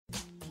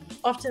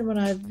often when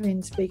I've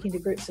been speaking to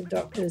groups of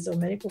doctors or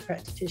medical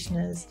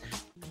practitioners,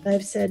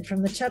 they've said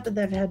from the chat that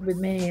they've had with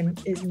me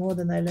is more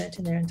than they learnt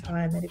in their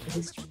entire medical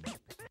history.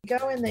 You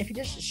go in there, if you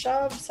just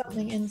shove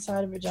something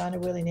inside a vagina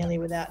willy-nilly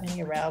without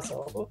any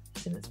arousal,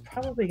 then it's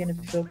probably going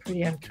to feel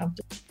pretty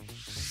uncomfortable.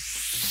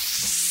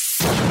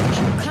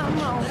 Come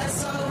on,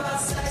 let's talk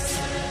about sex.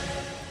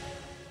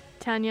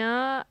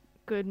 Tanya,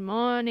 good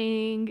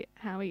morning.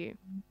 How are you?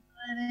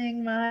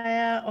 Morning,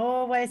 Maya.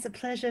 Always a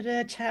pleasure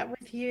to chat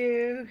with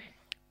you.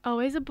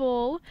 Always a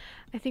ball.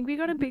 I think we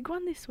got a big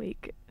one this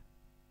week.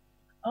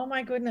 Oh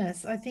my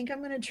goodness. I think I'm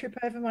going to trip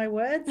over my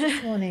words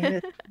this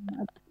morning.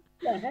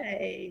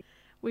 Hey.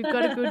 We've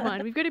got a good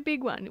one. We've got a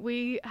big one.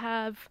 We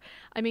have,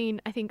 I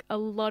think a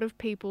lot of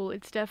people,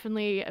 it's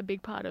definitely a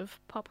big part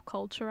of pop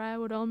culture, I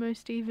would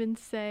almost even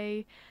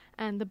say,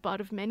 and the butt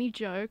of many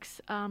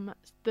jokes.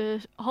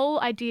 The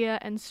whole idea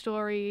and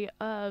story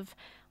of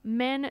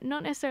men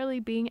not necessarily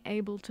being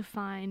able to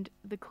find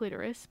the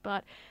clitoris,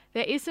 but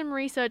there is some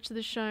research that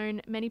has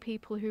shown many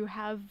people who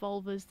have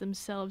vulvas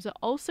themselves are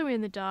also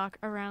in the dark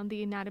around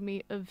the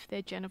anatomy of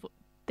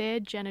their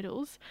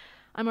genitals.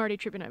 I'm already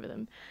tripping over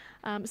them.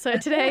 So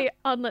today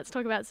on Let's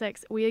Talk About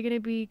Sex, we are going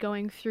to be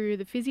going through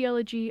the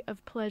physiology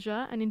of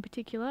pleasure and in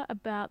particular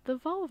about the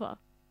vulva.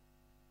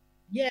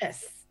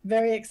 Yes,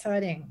 very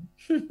exciting.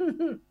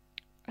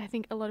 I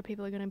think a lot of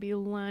people are going to be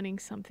learning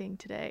something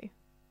today.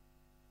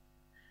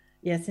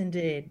 Yes,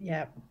 indeed.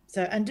 Yeah.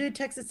 So, and do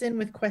text us in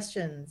with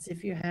questions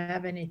if you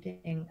have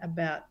anything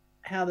about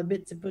how the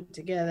bits are put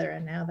together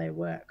and how they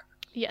work.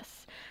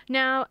 Yes.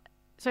 Now,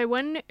 so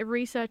when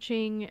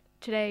researching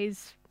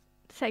today's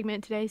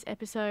segment, today's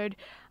episode,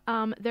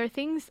 there are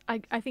things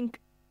I think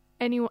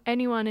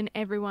anyone and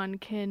everyone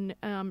can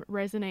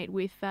resonate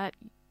with that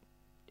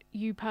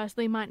you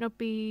personally might not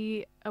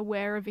be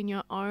aware of in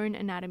your own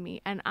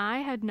anatomy. And I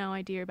had no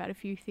idea about a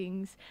few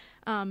things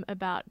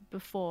about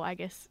before. I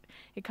guess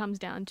it comes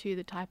down to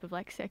the type of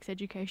like sex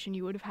education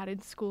you would have had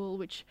in school,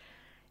 which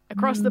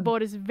across the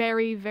board is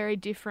very, very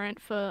different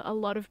for a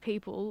lot of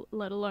people,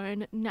 let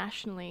alone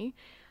nationally.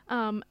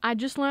 I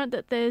just learned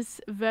that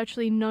there's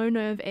virtually no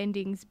nerve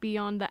endings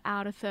beyond the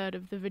outer third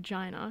of the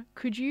vagina.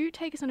 Could you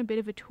take us on a bit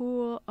of a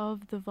tour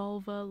of the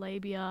vulva,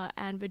 labia,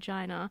 and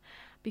vagina?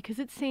 Because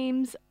it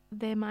seems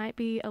there might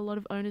be a lot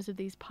of owners of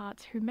these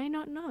parts who may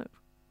not know.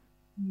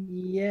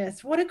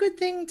 Yes, what a good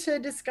thing to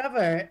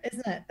discover,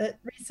 isn't it? That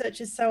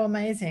research is so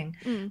amazing.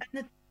 And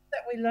the things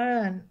that we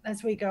learn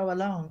as we go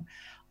along.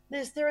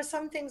 There are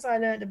some things I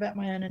learned about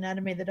my own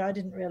anatomy that I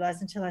didn't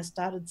realize until I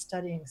started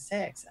studying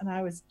sex. And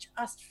I was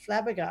just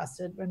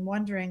flabbergasted when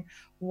wondering,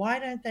 why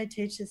don't they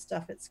teach this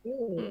stuff at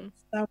school?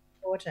 It's so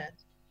important.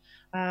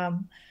 The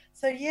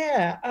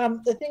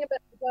thing about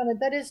the vagina,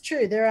 that is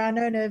true. There are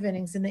no nerve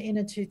endings in the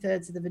inner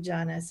 2/3 of the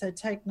vagina. So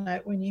take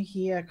note when you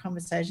hear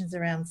conversations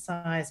around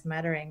size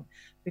mattering,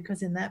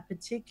 because in that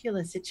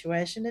particular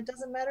situation, it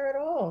doesn't matter at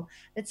all.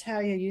 It's how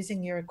you're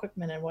using your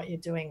equipment and what you're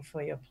doing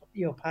for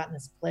your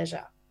partner's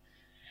pleasure.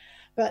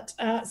 But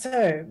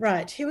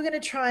here we're going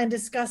to try and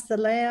discuss the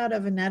layout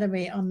of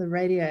anatomy on the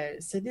radio.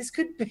 So this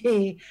could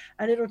be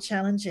a little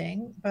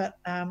challenging, but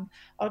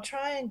I'll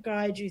try and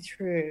guide you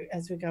through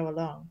as we go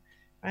along.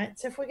 Right.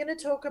 So if we're going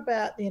to talk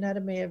about the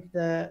anatomy of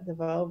the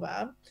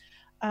vulva,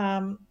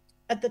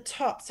 at the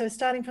top, so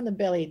starting from the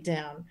belly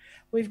down,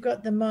 we've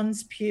got the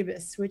mons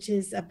pubis, which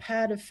is a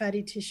pad of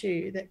fatty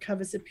tissue that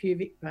covers the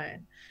pubic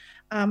bone.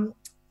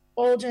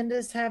 All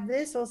genders have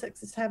this, all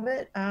sexes have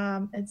it.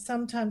 It's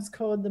sometimes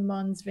called the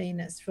mons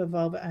venus for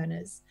vulva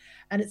owners,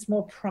 and it's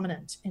more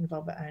prominent in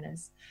vulva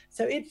owners.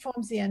 So it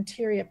forms the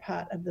anterior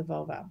part of the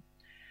vulva.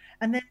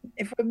 And then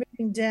if we're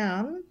moving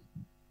down,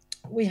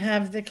 we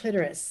have the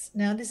clitoris.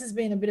 Now, this has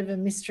been a bit of a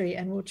mystery,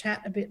 and we'll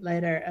chat a bit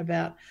later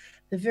about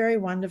the very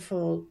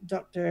wonderful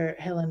Dr.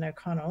 Helen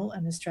O'Connell,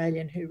 an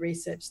Australian who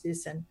researched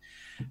this and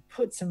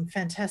put some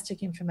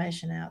fantastic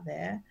information out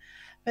there.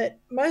 But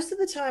most of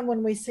the time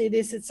when we see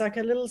this, it's like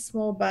a little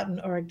small button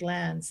or a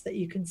glans that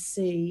you can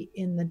see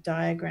in the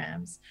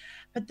diagrams.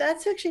 But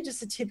that's actually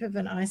just the tip of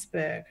an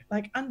iceberg.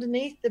 Like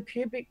underneath the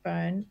pubic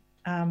bone,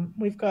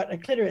 we've got a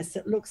clitoris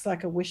that looks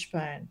like a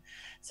wishbone.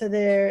 So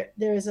there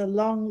is a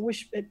long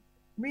it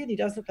really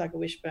does look like a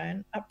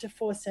wishbone, up to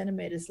 4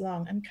 centimeters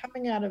long. And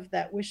coming out of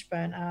that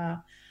wishbone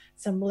are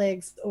some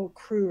legs, or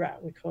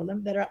crura, we call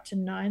them, that are up to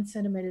 9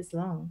 centimeters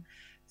long.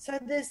 So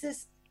there's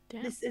this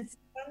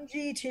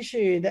spongy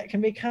tissue that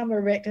can become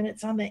erect, and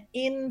it's on the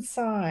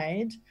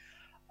inside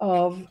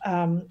of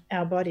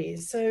our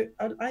bodies. So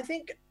I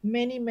think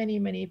many, many,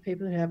 many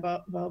people who have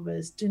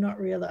vulvas do not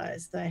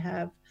realize they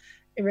have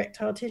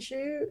erectile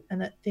tissue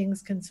and that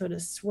things can sort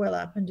of swell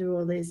up and do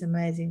all these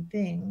amazing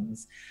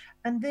things.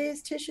 And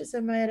these tissues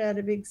are made out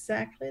of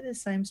exactly the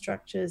same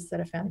structures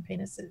that are found in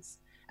penises.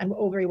 And we're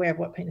all very aware of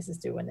what penises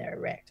do when they're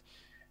erect.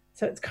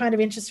 So it's kind of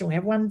interesting. We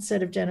have one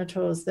set of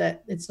genitals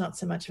that it's not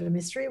so much of a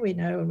mystery. We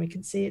know and we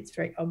can see it's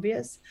very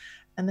obvious.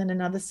 And then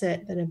another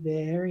set that are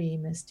very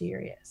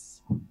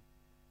mysterious.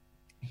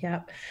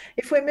 Yeah.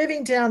 If we're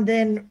moving down,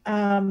 then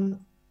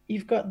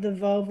you've got the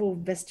vulval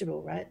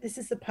vestibule, right? This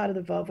is the part of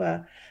the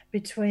vulva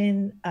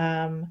between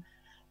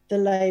the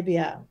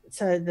labia.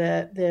 So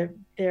there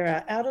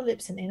are outer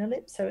lips and inner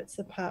lips. So it's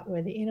the part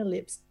where the inner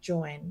lips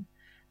join.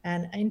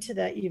 And into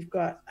that, you've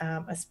got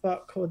a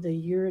spot called the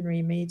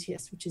urinary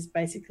meatus, which is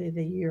basically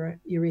the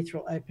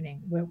urethral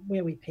opening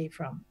where we pee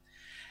from,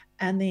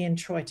 and the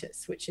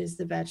introitus, which is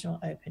the vaginal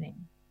opening.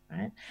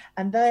 Right?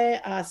 And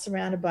they are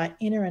surrounded by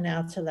inner and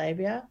outer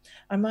labia.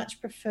 I much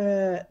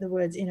prefer the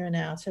words inner and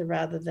outer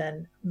rather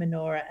than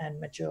minora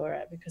and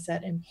majora, because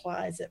that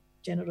implies that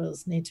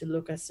genitals need to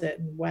look a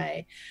certain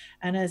way.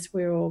 And as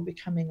we're all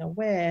becoming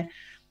aware,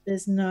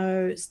 there's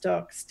no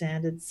stock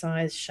standard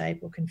size, shape,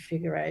 or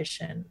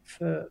configuration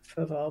for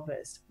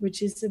vulvas,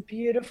 which is a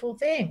beautiful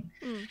thing.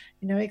 Mm.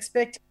 You know,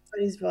 expecting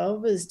everybody's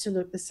vulvas to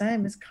look the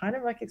same is kind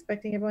of like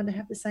expecting everyone to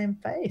have the same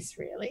face,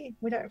 really.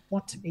 We don't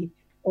want to be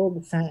all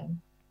the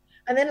same.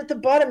 And then at the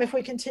bottom, if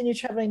we continue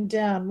traveling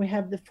down, we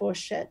have the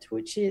fourchette,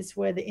 which is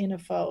where the inner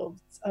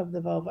folds of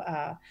the vulva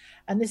are.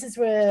 And this is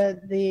where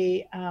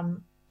the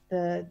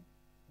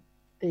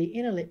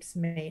inner lips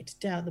meet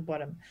down at the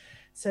bottom.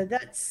 So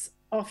that's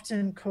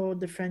often called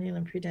the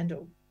frenulum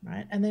pudendal,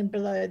 right? And then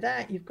below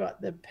that, you've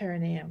got the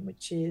perineum,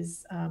 which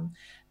is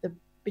the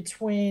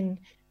between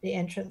the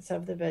entrance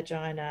of the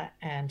vagina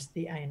and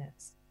the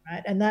anus,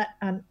 right? And that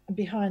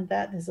behind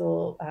that, there's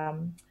all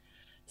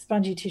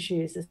spongy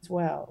tissues as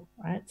well,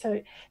 right? So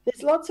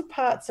there's lots of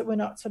parts that we're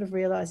not sort of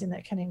realizing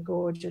that can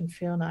engorge and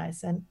feel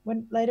nice. And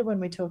when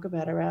we talk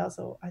about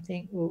arousal, I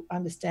think we'll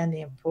understand the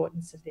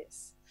importance of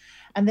this.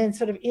 And then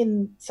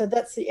so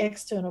that's the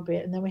external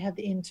bit. And then we have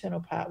the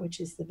internal part, which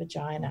is the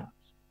vagina.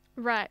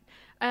 Right.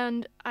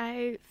 And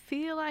I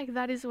feel like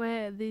that is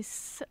where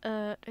this,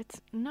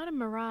 it's not a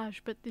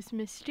mirage, but this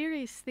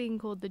mysterious thing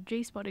called the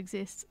G spot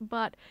exists,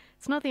 but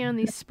it's not the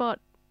only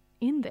spot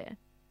in there.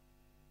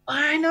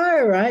 I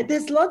know, right?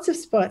 There's lots of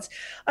spots.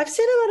 I've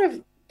seen a lot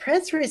of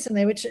press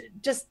recently, which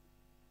just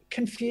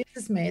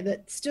confuses me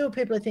that still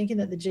people are thinking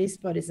that the G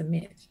spot is a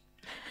myth,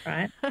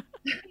 right? I'm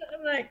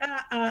like,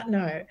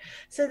 no.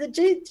 So the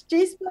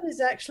G spot is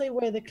actually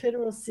where the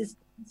clitoral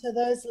system, so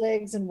those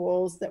legs and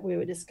walls that we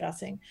were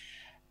discussing,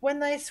 when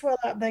they swell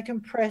up, they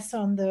compress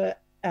on the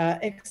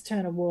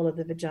external wall of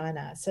the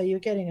vagina. So you're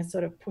getting a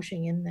sort of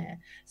pushing in there.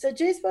 So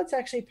G spot's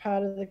actually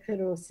part of the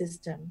clitoral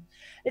system.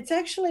 It's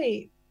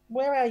actually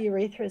where our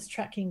urethra is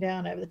tracking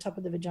down over the top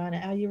of the vagina.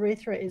 Our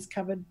urethra is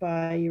covered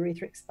by a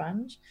urethric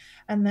sponge,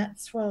 and that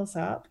swells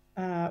up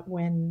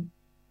when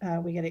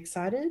we get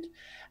excited,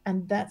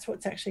 and that's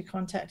what's actually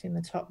contacting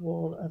the top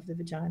wall of the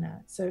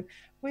vagina. So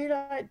we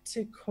like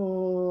to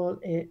call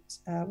it,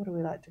 what do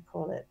we like to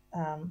call it?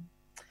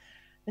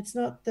 It's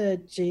not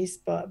the G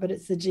spot, but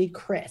it's the G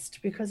crest,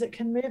 because it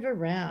can move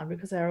around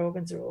because our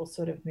organs are all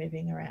sort of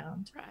moving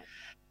around. Right.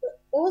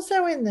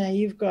 Also in there,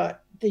 you've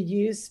got the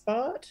U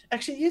spot.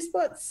 Actually, U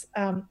spot's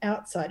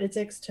outside, it's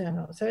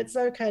external. So it's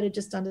located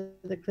just under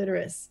the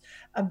clitoris,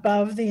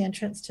 above the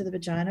entrance to the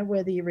vagina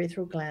where the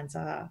urethral glands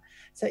are.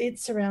 So it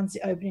surrounds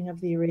the opening of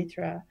the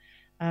urethra.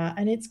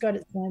 And it's got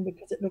its name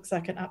because it looks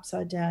like an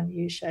upside down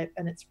U shape,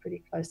 and it's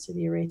pretty close to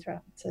the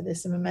urethra. So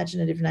there's some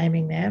imaginative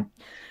naming there.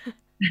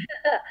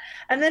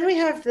 And then we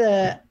have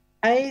the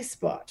A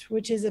spot,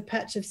 which is a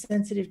patch of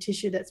sensitive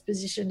tissue that's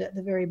positioned at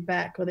the very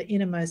back or the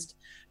innermost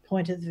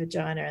point of the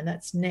vagina, and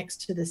that's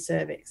next to the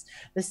cervix.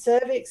 The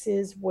cervix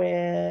is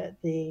where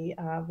the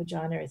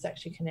vagina is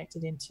actually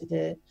connected into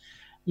the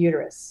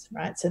uterus,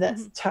 right? So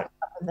that's tucked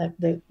up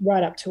in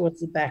right up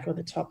towards the back or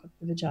the top of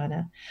the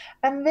vagina.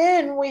 And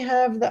then we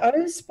have the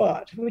O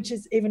spot, which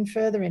is even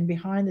further in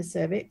behind the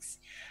cervix.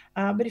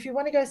 But if you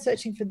want to go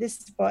searching for this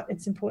spot,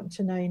 it's important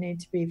to know you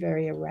need to be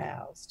very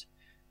aroused.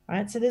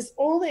 Right? So there's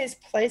all these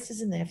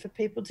places in there for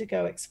people to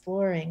go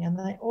exploring, and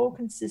they all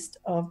consist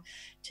of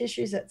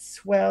tissues that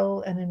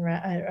swell and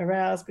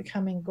arouse,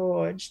 become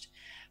engorged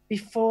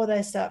before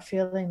they start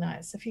feeling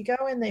nice. If you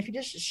go in there, if you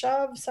just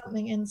shove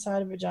something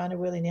inside a vagina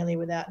willy-nilly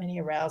without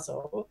any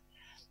arousal,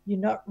 you're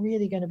not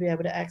really going to be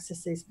able to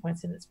access these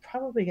points, and it's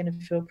probably going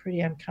to feel pretty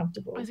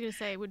uncomfortable. I was going to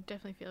say it would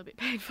definitely feel a bit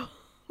painful.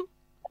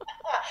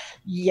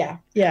 Yeah.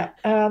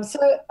 So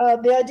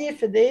the idea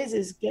for these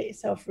is get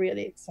yourself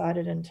really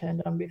excited and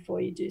turned on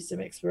before you do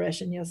some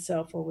exploration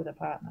yourself or with a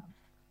partner.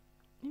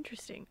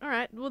 Interesting. All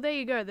right. Well, there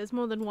you go. There's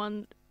more than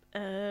one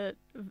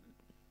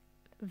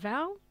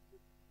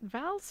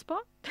vowel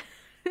spot.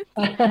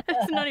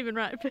 That's not even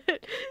right,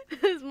 but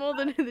there's more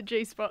than the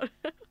G spot.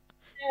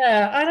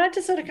 Yeah, I like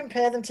to sort of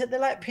compare them to, they're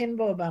like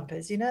pinball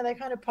bumpers. You know, they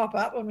kind of pop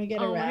up when we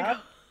get Oh my aroused.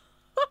 god.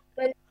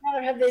 They kind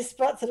of have these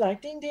spots that are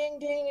like ding, ding,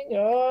 ding.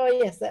 Oh,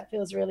 yes, that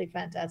feels really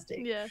fantastic.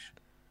 Yeah.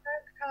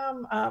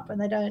 Come up and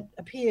they don't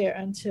appear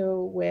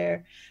until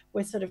we're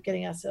sort of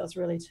getting ourselves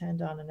really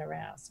turned on and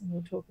aroused. And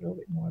we'll talk a little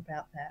bit more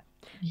about that.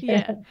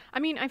 Yeah. I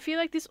mean, I feel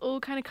like this all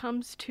kind of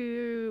comes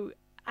to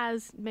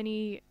as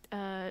many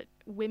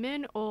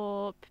women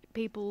or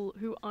people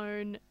who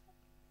own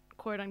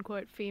quote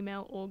unquote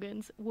female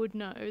organs would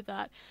know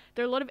that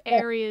there are a lot of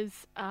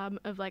areas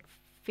of like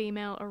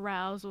female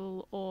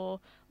arousal or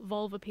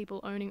vulva people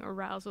owning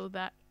arousal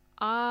that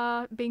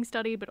are being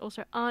studied but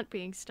also aren't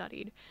being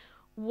studied.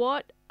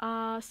 What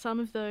are some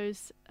of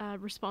those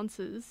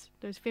responses,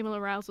 those female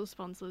arousal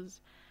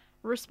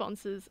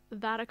responses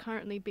that are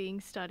currently being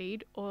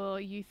studied or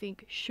you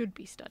think should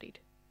be studied?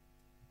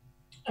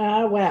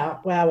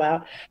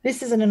 Wow.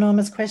 This is an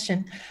enormous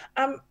question.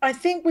 I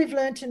think we've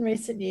learnt in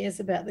recent years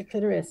about the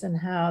clitoris and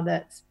how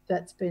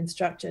that's been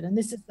structured. And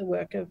this is the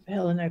work of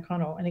Helen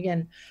O'Connell. And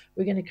again,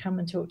 we're going to come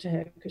and talk to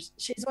her because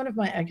she's one of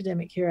my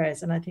academic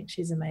heroes, and I think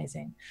she's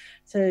amazing.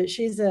 So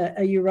she's a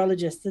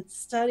urologist that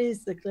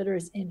studies the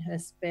clitoris in her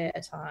spare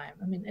time.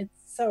 I mean,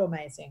 it's so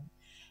amazing.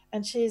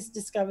 And she's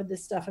discovered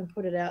this stuff and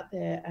put it out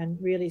there and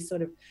really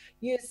sort of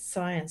used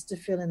science to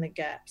fill in the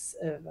gaps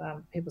of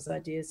people's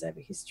ideas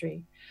over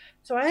history.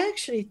 So I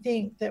actually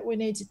think that we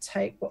need to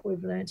take what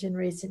we've learnt in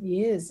recent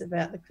years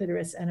about the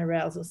clitoris and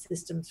arousal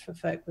systems for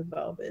folk with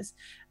vulvas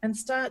and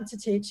start to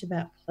teach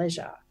about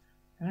pleasure.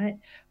 Right,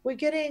 we're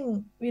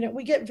getting,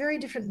 we get very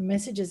different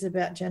messages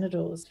about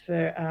genitals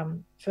for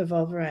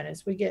vulva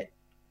owners. We get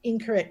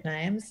incorrect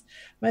names.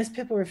 Most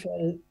people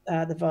refer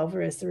to the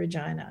vulva as the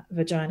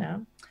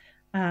vagina.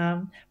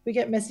 We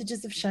get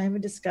messages of shame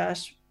and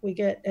disgust. We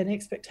get an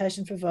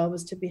expectation for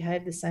vulvas to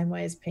behave the same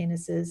way as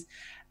penises.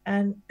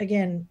 And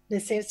again, there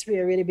seems to be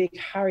a really big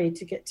hurry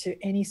to get to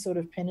any sort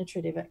of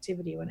penetrative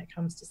activity when it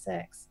comes to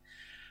sex.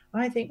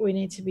 I think we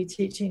need to be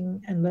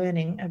teaching and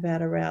learning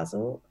about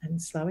arousal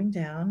and slowing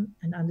down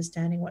and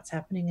understanding what's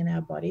happening in our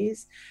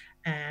bodies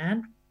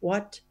and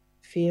what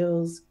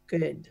feels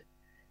good.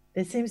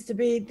 There seems to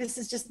be, this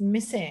is just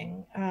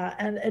missing.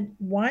 And it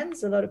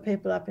winds a lot of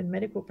people up in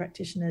medical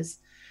practitioners'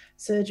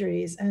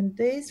 surgeries. And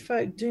these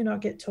folk do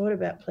not get taught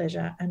about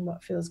pleasure and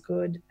what feels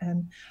good.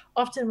 And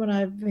often when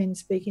I've been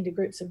speaking to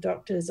groups of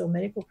doctors or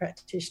medical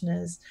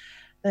practitioners,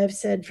 they've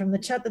said from the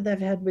chat that they've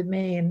had with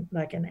me in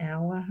like an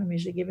hour, I'm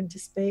usually given to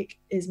speak,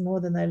 is more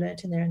than they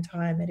learnt in their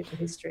entire medical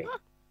history.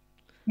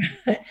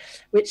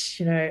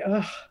 Which,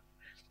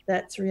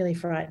 that's really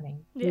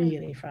frightening,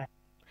 really frightening.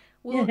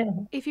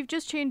 Well, if you've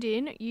just tuned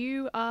in,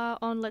 you are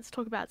on Let's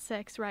Talk About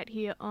Sex right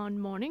here on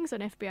Mornings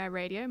on FBI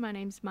Radio. My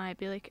name's Maya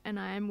Billick and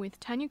I am with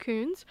Tanya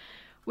Coons.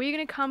 We're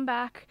going to come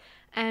back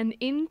and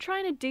in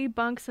trying to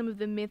debunk some of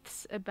the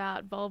myths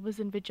about vulvas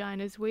and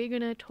vaginas, we're going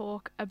to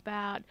talk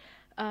about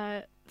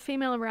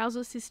female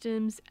arousal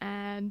systems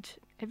and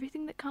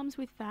everything that comes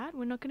with that.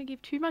 We're not going to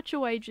give too much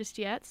away just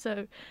yet,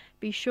 so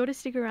be sure to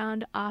stick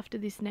around after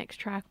this next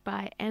track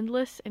by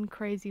Endless and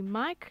Crazy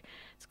Mike.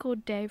 It's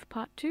called Dave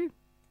Part 2.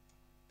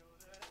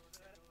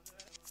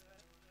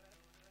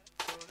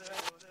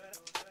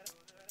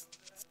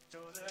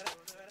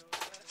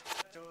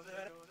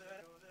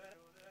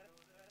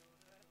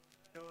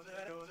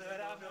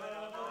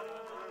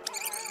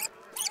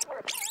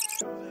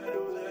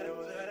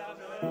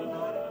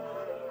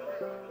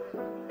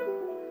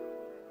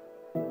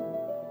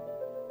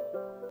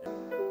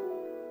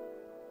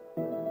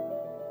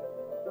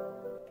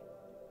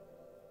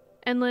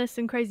 Endless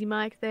and Crazy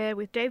Mike there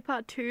with Dave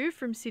Part 2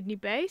 from Sydney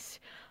Base.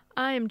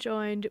 I am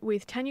joined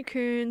with Tanya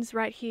Coons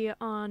right here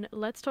on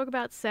Let's Talk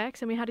About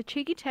Sex, and we had a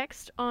cheeky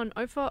text on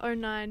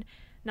 0409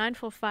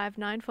 945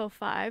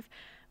 945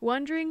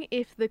 wondering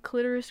if the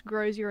clitoris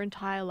grows your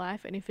entire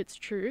life and if it's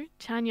true.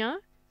 Tanya,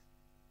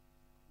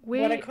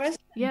 what a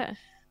question. Yeah.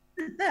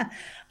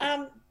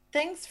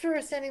 Thanks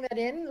for sending that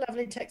in,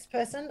 lovely text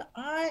person.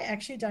 I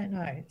actually don't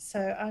know. So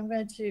I'm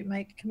going to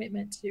make a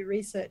commitment to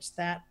research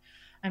that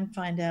and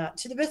find out.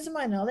 To the best of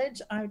my knowledge,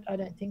 I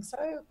don't think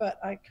so, but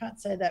I can't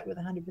say that with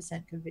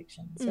 100%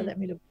 conviction. So let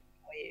me look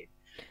for you.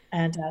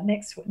 And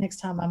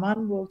next time I'm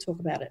on, we'll talk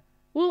about it.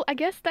 Well, I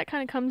guess that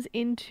kind of comes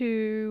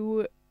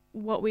into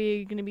what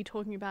we're going to be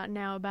talking about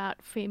now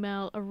about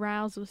female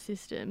arousal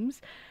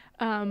systems.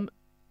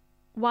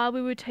 While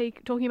we were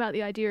talking about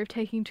the idea of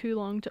taking too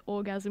long to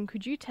orgasm,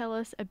 could you tell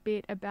us a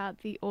bit about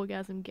the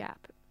orgasm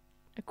gap?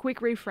 A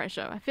quick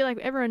refresher. I feel like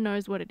everyone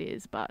knows what it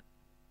is, but...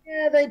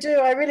 Yeah, they do.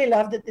 I really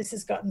love that this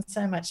has gotten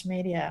so much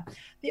media.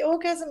 The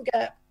orgasm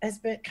gap has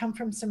come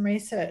from some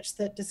research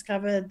that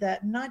discovered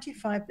that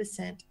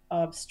 95%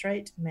 of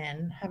straight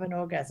men have an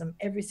orgasm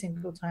every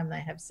single time they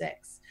have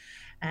sex.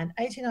 And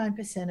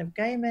 89% of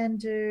gay men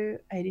do,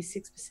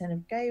 86%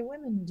 of gay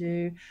women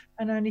do,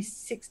 and only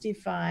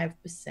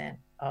 65%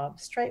 of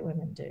straight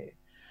women do.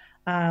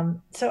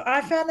 So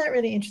I found that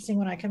really interesting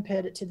when I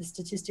compared it to the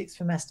statistics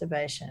for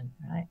masturbation,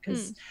 right?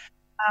 Because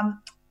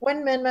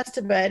when men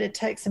masturbate, it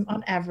takes them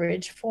on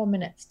average 4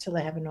 minutes till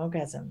they have an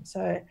orgasm.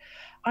 So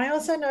I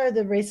also know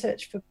the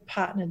research for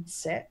partnered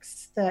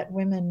sex that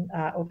women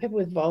or people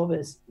with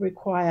vulvas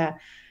require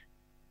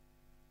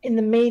in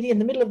the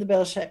middle of the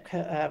bell-shaped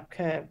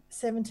curve,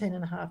 17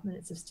 and a half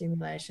minutes of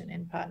stimulation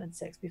in partnered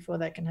sex before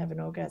they can have an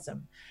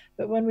orgasm.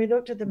 But when we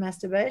looked at the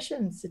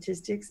masturbation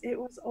statistics, it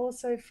was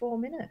also 4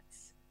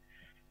 minutes.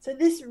 So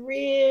this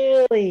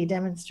really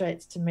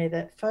demonstrates to me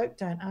that folk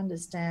don't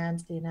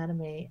understand the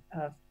anatomy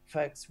of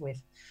folks with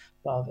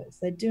vulvas.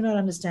 They do not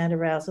understand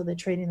arousal. They're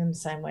treating them the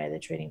same way they're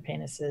treating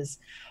penises,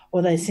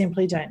 or they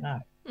simply don't know.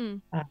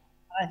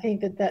 I think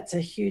that that's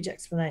a huge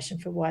explanation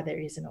for why there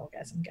is an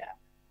orgasm gap.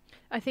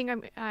 I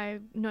think I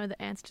know the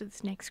answer to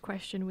this next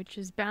question, which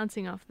is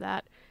bouncing off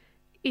that.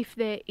 If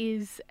there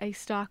is a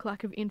stark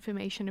lack of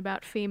information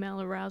about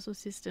female arousal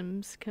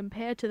systems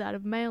compared to that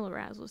of male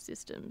arousal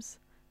systems,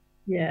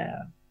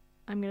 Yeah.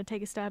 I'm going to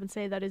take a stab and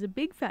say that is a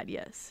big fat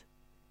yes.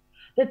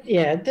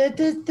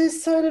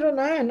 There's so little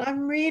known.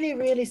 I'm really,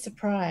 really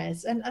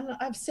surprised. And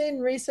I've seen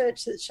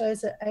research that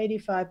shows that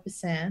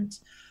 85%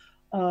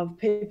 of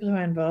people who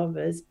are in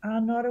vulvas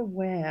are not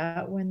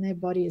aware when their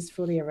body is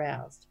fully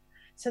aroused.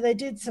 So they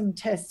did some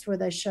tests where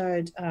they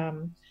showed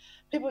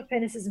people with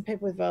penises and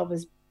people with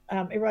vulvas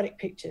erotic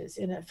pictures.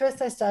 And at first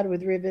they started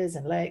with rivers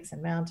and lakes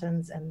and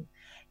mountains, and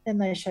then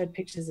they showed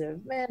pictures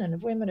of men and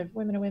of women,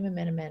 men and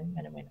men, men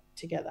and women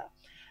together.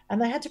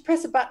 And they had to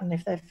press a button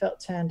if they felt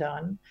turned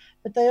on,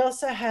 but they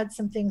also had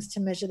some things to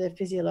measure their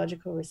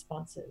physiological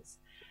responses.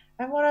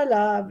 And what I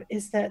love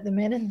is that the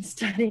men in the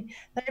study,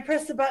 they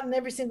press the button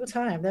every single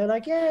time. They're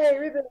like, yay,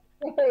 rivers,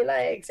 yay,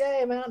 lakes,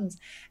 yay, mountains.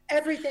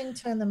 Everything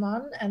turned them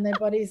on and their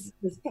bodies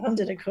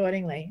responded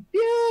accordingly.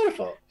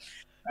 Beautiful,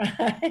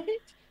 right?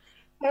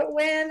 But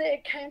when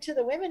it came to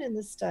the women in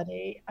the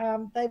study,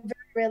 they very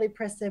rarely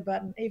pressed their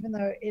button, even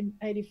though in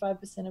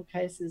 85% of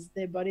cases,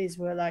 their bodies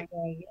were like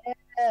going,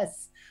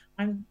 yes,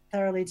 I'm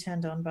thoroughly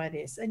turned on by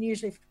this. And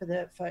usually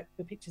for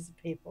pictures of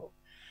people.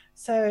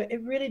 So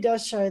it really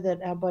does show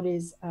that our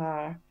bodies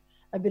are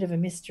a bit of a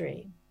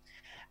mystery.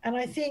 And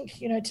I think,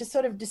 to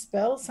sort of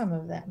dispel some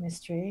of that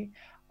mystery,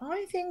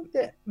 I think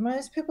that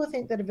most people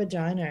think that a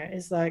vagina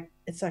is like,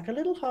 it's like a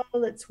little hole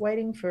that's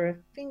waiting for a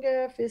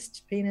finger,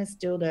 fist, penis,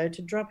 dildo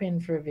to drop in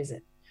for a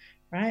visit,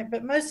 right?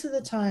 But most of the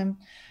time,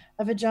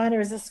 a vagina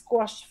is a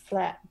squashed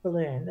flat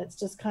balloon that's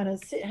just kind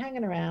of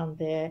hanging around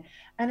there,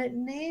 and it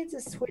needs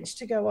a switch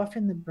to go off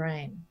in the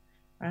brain,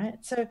 right?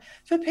 So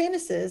for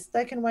penises,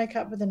 they can wake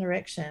up with an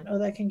erection or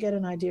they can get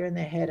an idea in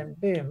their head and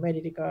boom, ready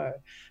to go.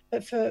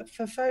 But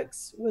for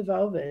folks with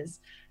vulvas,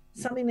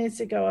 something needs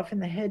to go off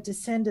in the head to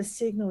send a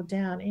signal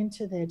down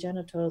into their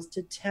genitals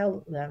to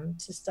tell them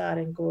to start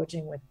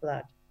engorging with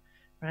blood,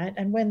 right?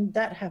 And when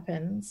that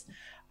happens,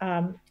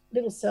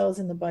 little cells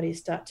in the body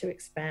start to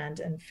expand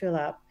and fill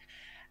up,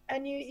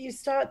 and you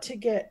start to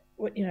get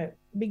what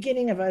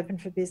beginning of open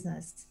for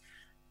business.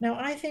 Now,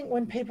 I think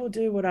when people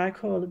do what I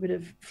call a bit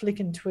of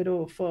flick and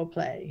twiddle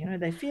foreplay,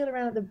 they feel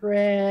around at the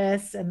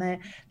breasts and they're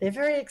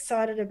very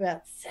excited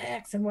about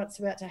sex and what's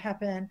about to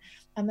happen,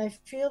 and they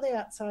feel the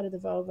outside of the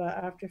vulva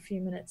after a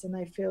few minutes, and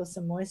they feel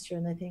some moisture,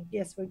 and they think,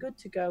 yes, we're good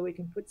to go. We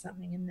can put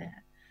something in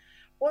there.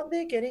 What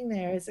they're getting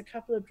there is a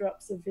couple of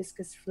drops of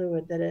viscous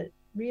fluid that are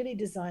really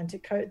designed to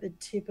coat the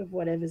tip of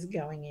whatever's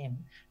going in,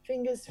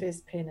 fingers,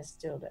 fist, penis,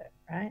 dildo,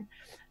 right?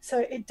 So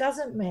it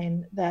doesn't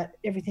mean that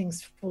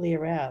everything's fully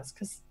aroused,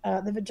 because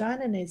the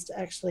vagina needs to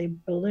actually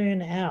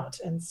balloon out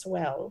and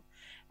swell,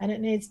 and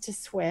it needs to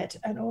sweat,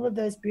 and all of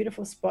those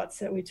beautiful spots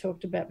that we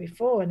talked about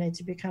before need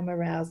to become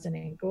aroused and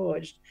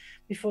engorged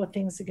before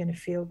things are going to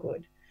feel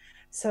good.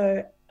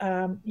 So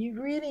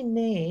you really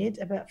need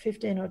about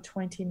 15 or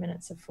 20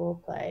 minutes of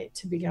foreplay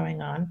to be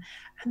going on.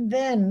 And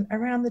then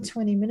around the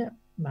 20-minute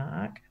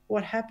mark,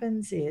 what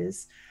happens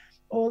is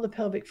all the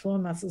pelvic floor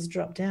muscles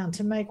drop down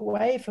to make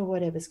way for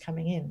whatever's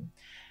coming in.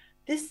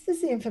 This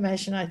is the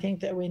information I think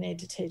that we need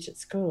to teach at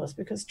schools,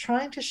 because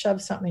trying to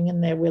shove something in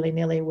there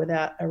willy-nilly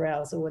without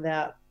arousal,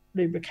 without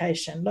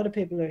lubrication, a lot of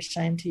people are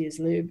ashamed to use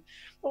lube,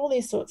 all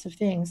these sorts of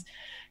things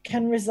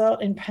can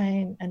result in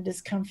pain and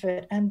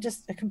discomfort and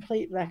just a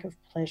complete lack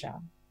of pleasure,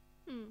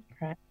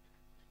 right?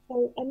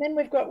 So, and then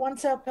we've got,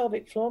 once our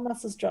pelvic floor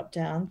muscles drop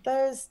down,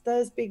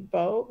 those big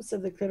bulbs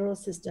of the clitoral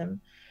system,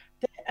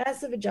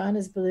 as the vagina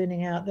is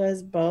ballooning out,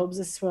 those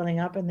bulbs are swelling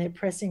up and they're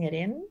pressing it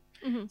in.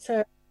 Mm-hmm. So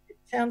it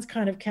sounds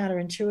kind of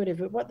counterintuitive,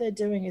 but what they're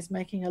doing is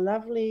making a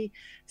lovely,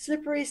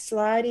 slippery,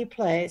 slidey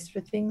place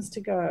for things to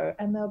go,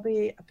 and they'll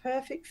be a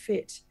perfect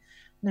fit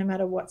no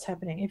matter what's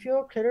happening. If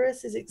your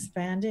clitoris is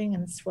expanding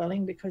and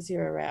swelling because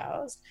you're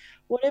aroused,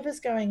 whatever's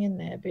going in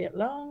there, be it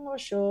long or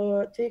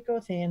short, thick or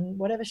thin,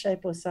 whatever shape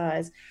or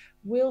size,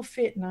 will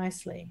fit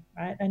nicely,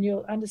 right? And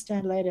you'll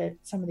understand later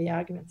some of the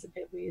arguments that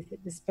people use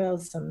that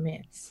dispels some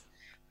myths,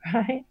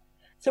 right?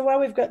 So while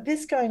we've got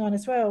this going on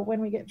as well, when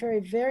we get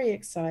very, very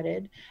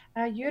excited,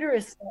 our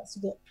uterus starts to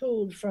get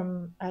pulled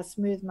from a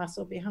smooth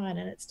muscle behind,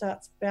 and it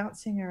starts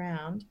bouncing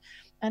around,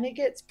 and it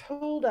gets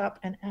pulled up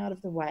and out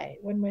of the way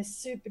when we're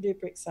super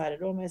duper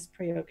excited, almost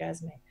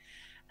pre-orgasmic.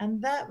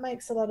 And that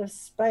makes a lot of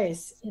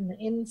space in the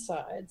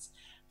insides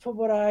for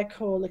what I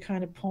call the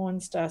kind of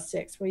porn star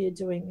sex, where you're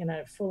doing,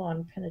 full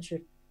on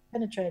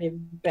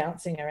penetrative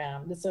bouncing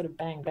around, the sort of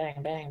bang,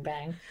 bang, bang,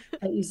 bang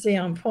that you see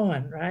on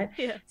porn, right?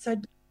 Yeah.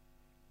 So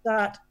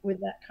start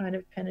with that kind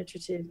of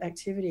penetrative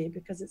activity,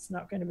 because it's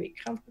not going to be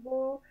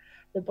comfortable.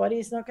 The body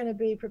is not going to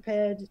be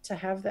prepared to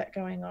have that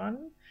going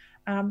on.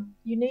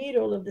 You need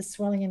all of the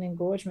swelling and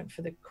engorgement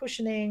for the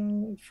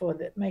cushioning, for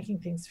the making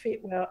things fit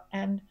well,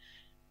 and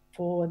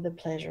for the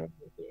pleasure of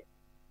the bit,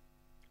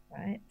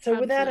 right? So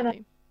without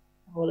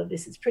all of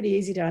this, it's pretty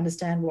easy to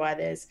understand why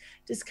there's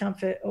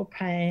discomfort or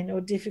pain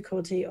or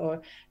difficulty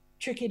or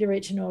tricky to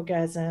reach an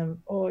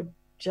orgasm or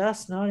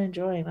just not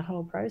enjoying the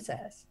whole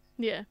process.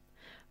 Yeah.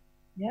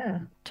 Yeah.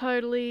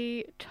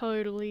 Totally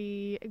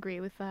agree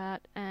with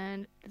that.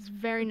 And it's a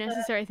very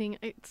necessary thing.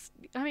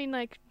 I mean,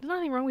 like, there's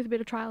nothing wrong with a bit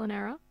of trial and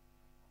error.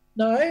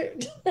 No,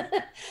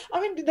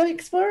 I mean, the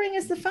exploring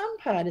is the fun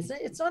part, isn't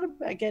it? It's not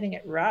about getting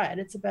it right.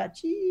 It's about,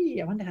 gee,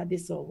 I wonder how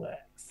this all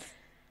works.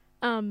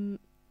 Um,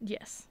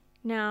 yes.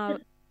 Now,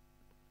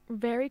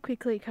 very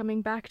quickly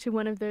coming back to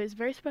one of those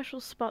very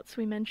special spots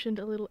we mentioned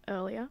a little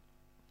earlier.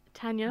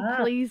 Tanya,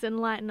 Ah, please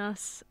enlighten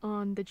us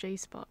on the G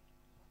spot.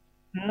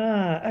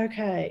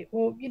 okay.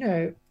 Well,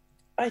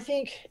 I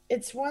think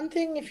it's one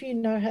thing if you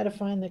know how to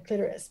find the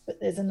clitoris, but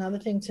there's another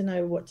thing to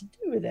know what to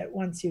do with it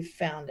once you've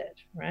found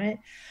it, right?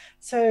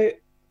 So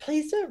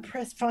please don't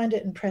find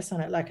it and press on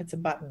it like it's a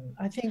button.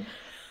 I think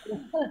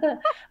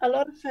a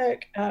lot of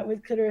folk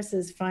with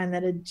clitorises find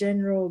that a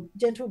gentle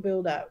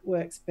build up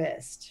works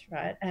best,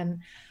 right? And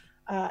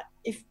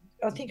if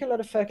I think a lot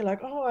of folk are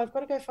like, oh, I've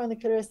got to go find the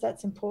clitoris,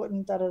 that's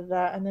important, da da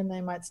da, and then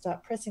they might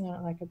start pressing on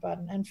it like a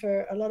button. And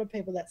for a lot of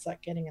people, that's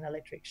like getting an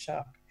electric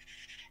shock.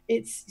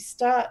 It's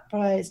start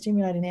by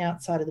stimulating the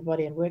outside of the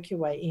body and work your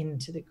way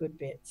into the good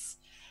bits.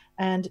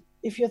 And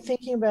if you're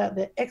thinking about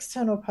the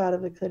external part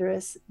of the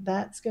clitoris,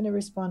 that's going to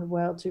respond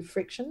well to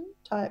friction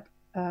type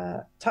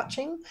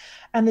touching.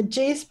 And the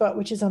G spot,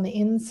 which is on the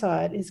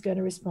inside, is going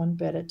to respond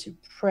better to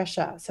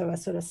pressure. So a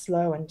sort of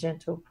slow and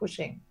gentle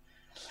pushing.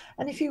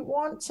 And if you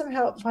want some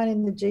help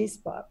finding the G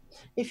spot,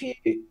 if you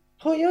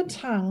put your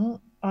tongue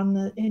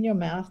in your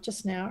mouth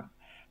just now,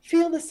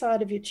 feel the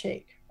side of your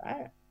cheek,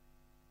 right?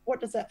 What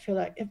does that feel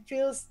like?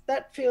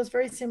 That feels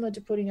very similar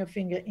to putting your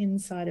finger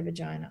inside a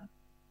vagina,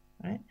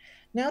 right?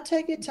 Now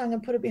take your tongue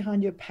and put it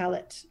behind your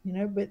palate,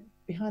 but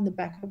behind the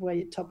back of where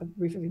your top of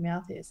roof of your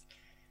mouth is.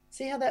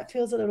 See how that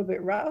feels a little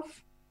bit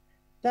rough?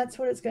 That's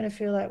what it's going to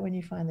feel like when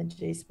you find the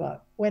G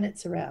spot, when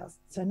it's aroused.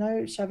 So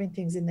no shoving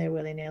things in there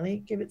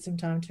willy-nilly. Give it some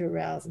time to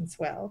arouse and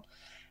swell.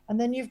 And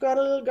then you've got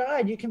a little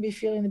guide. You can be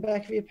feeling the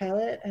back of your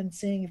palate and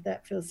seeing if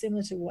that feels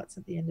similar to what's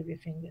at the end of your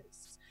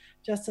fingers.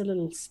 Just a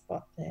little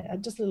spot there,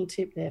 just a little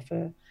tip there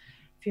for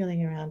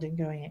feeling around and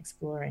going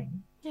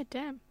exploring. Yeah,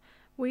 damn.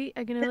 We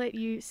are going to let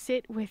you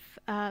sit with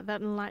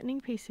that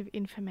enlightening piece of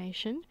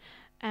information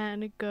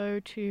and go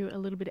to a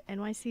little bit of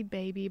NYC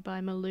Baby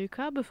by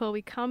Maluka before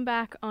we come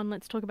back on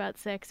Let's Talk About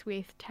Sex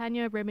with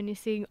Tanya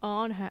reminiscing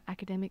on her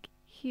academic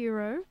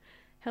hero,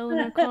 Helen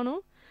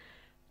O'Connell.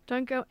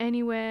 Don't go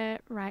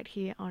anywhere right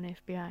here on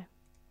FBI.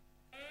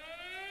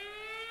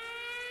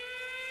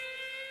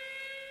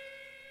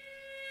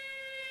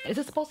 Is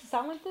it supposed to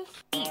sound like this?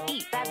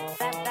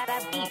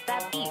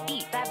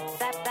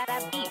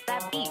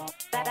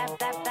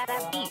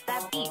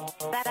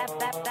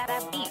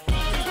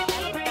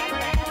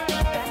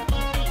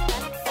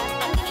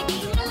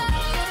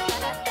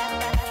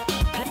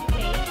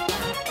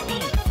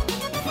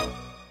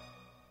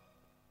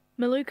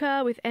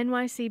 Maluka with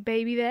NYC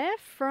Baby there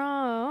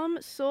from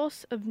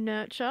Source of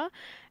Nurture,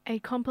 a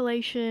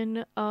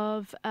compilation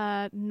of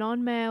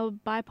non-male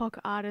BIPOC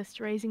artists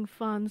raising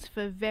funds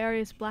for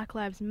various Black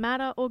Lives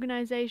Matter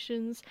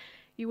organizations.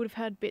 You would have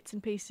heard bits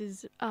and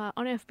pieces on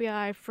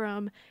FBI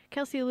from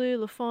Kelsey Lou,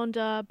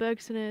 LaFonda,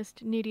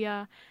 Bergsonist,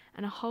 Nydia,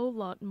 and a whole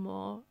lot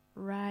more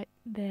right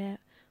there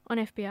on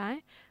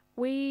FBI.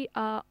 We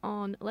are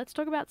on Let's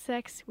Talk About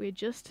Sex. We're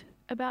just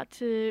about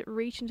to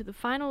reach into the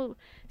final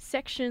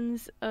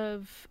sections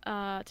of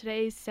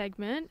today's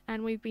segment,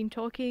 and we've been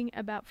talking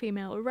about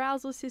female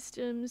arousal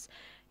systems.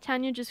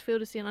 Tanya just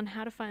filled us in on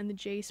how to find the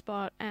G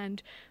spot,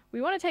 and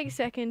we want to take a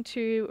second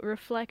to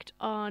reflect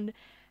on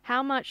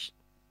how much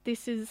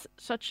this is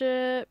such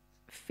a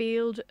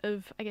field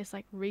of, I guess,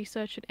 like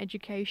research and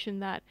education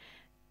that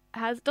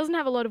doesn't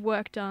have a lot of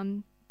work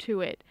done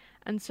to it.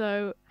 And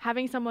so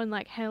having someone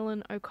like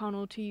Helen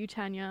O'Connell to you,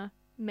 Tanya,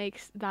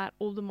 makes that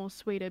all the more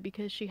sweeter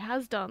because she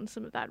has done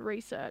some of that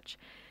research.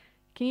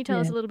 Can you tell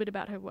us a little bit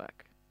about her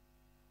work?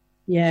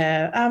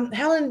 Yeah,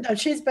 Helen,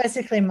 she's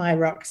basically my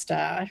rock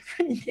star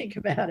when you think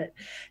about it.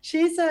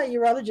 She's a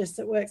urologist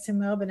that works in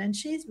Melbourne, and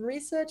she's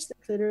researched the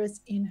clitoris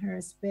in her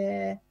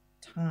spare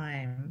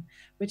time,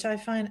 which I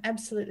find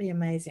absolutely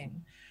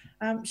amazing.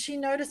 She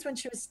noticed when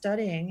she was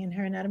studying in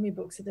her anatomy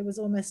books that there was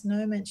almost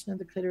no mention of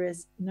the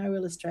clitoris, no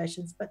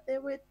illustrations, but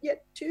there were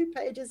yet 2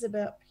 pages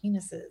about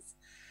penises.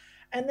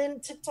 And then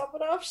to top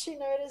it off, she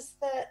noticed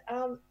that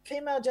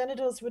female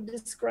genitals were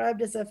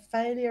described as a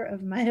failure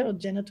of male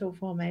genital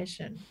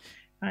formation.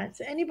 Right?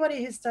 So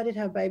anybody who's studied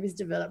how babies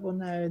develop will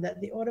know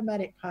that the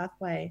automatic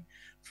pathway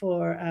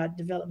for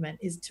development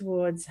is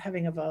towards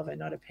having a vulva,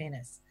 not a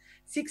penis.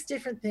 6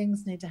 different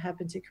things need to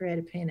happen to create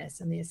a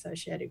penis and the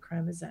associated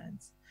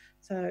chromosomes.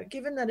 So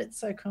given that it's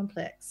so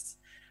complex,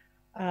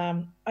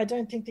 I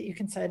don't think that you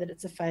can say that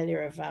it's a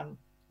failure of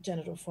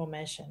genital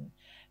formation.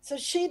 So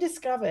she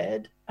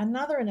discovered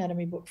another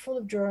anatomy book full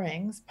of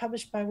drawings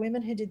published by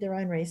women who did their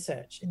own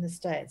research in the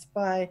States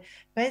by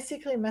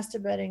basically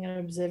masturbating and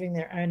observing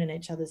their own and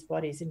each other's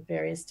bodies in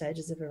various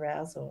stages of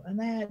arousal. And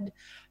they had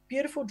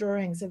beautiful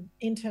drawings of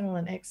internal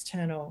and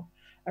external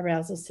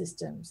arousal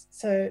systems.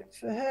 So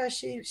for her,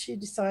 she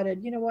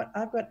decided, you know what,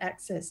 I've got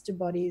access to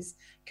bodies,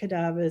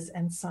 cadavers,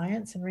 and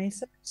science and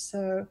research.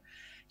 So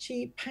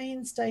she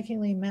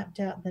painstakingly mapped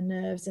out the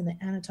nerves and the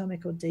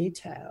anatomical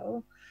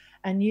detail.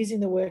 And using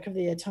the work of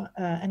the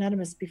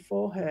anatomists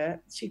before her,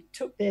 she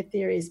took their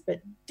theories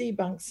but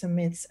debunked some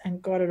myths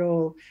and got it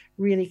all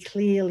really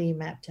clearly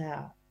mapped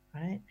out,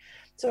 right?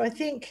 So I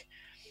think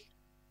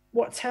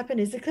what's happened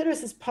is the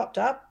clitoris has popped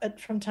up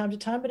from time to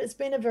time, but it's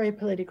been a very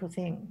political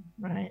thing,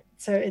 right?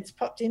 So it's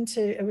popped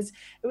into, it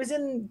was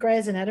in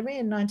Grey's Anatomy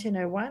in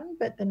 1901,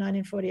 but the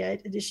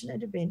 1948 edition,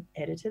 it had been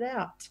edited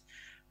out.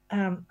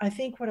 I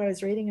think what I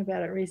was reading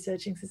about it,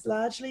 researching, is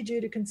largely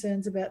due to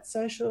concerns about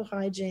social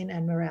hygiene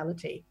and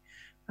morality.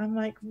 I'm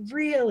like,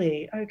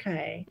 really?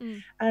 Okay.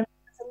 There's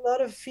a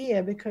lot of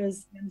fear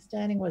because the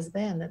understanding was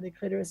then that the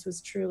clitoris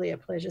was truly a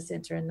pleasure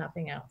center and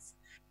nothing else.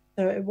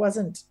 So it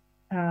wasn't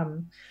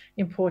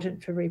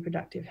important for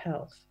reproductive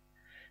health.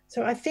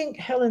 So I think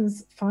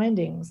Helen's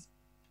findings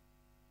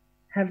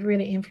have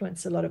really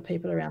influenced a lot of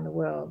people around the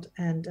world,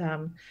 and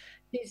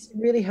he's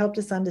really helped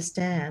us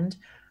understand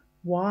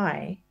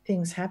why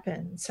things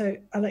happen. So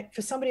like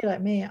for somebody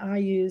like me, I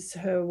use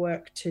her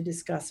work to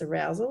discuss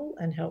arousal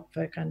and help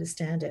folk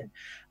understand it.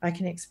 I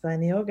can explain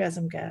the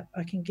orgasm gap.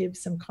 I can give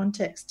some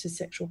context to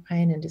sexual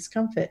pain and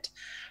discomfort.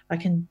 I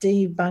can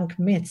debunk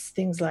myths,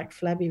 things like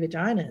flabby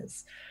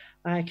vaginas.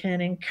 I can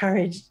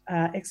encourage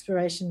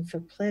exploration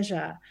for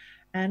pleasure.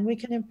 And we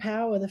can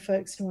empower the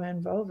folks who are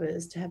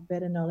vulvas to have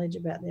better knowledge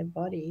about their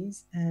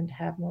bodies and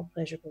have more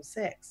pleasurable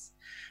sex.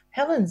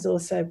 Helen's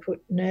also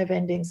put nerve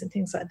endings and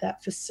things like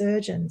that for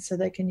surgeons, so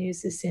they can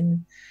use this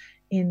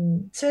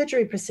in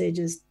surgery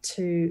procedures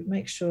to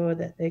make sure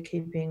that they're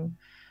keeping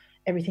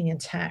everything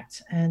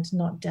intact and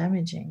not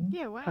damaging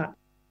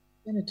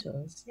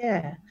genitals.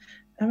 Yeah.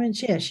 I mean,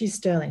 yeah, she's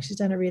sterling. She's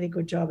done a really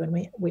good job, and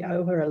we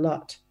owe her a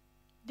lot.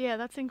 Yeah,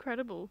 that's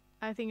incredible.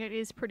 I think it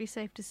is pretty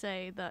safe to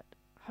say that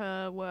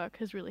her work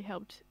has really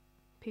helped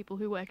people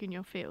who work in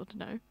your field,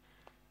 no?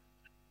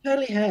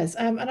 Totally has.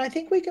 And I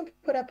think we can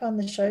put up on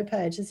the show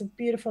page, there's a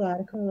beautiful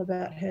article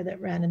about her that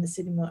ran in the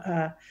Sydney,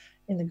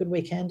 in the Good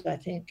Weekend, I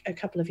think, a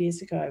couple of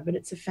years ago. But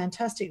it's a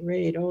fantastic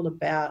read all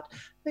about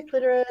the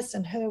clitoris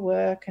and her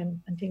work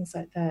and things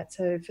like that.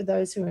 So for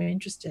those who are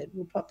interested,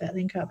 we'll pop that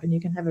link up and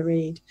you can have a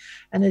read.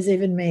 And there's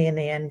even me in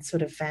the end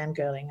sort of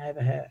fangirling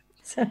over her.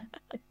 So.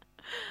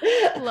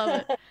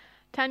 Love it.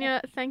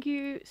 Tanya, thank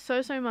you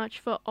so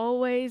much for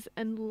always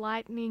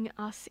enlightening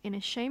us in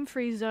a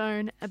shame-free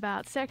zone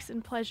about sex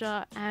and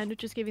pleasure and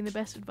just giving the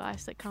best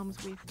advice that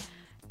comes with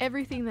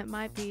everything that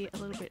might be a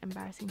little bit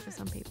embarrassing for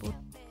some people.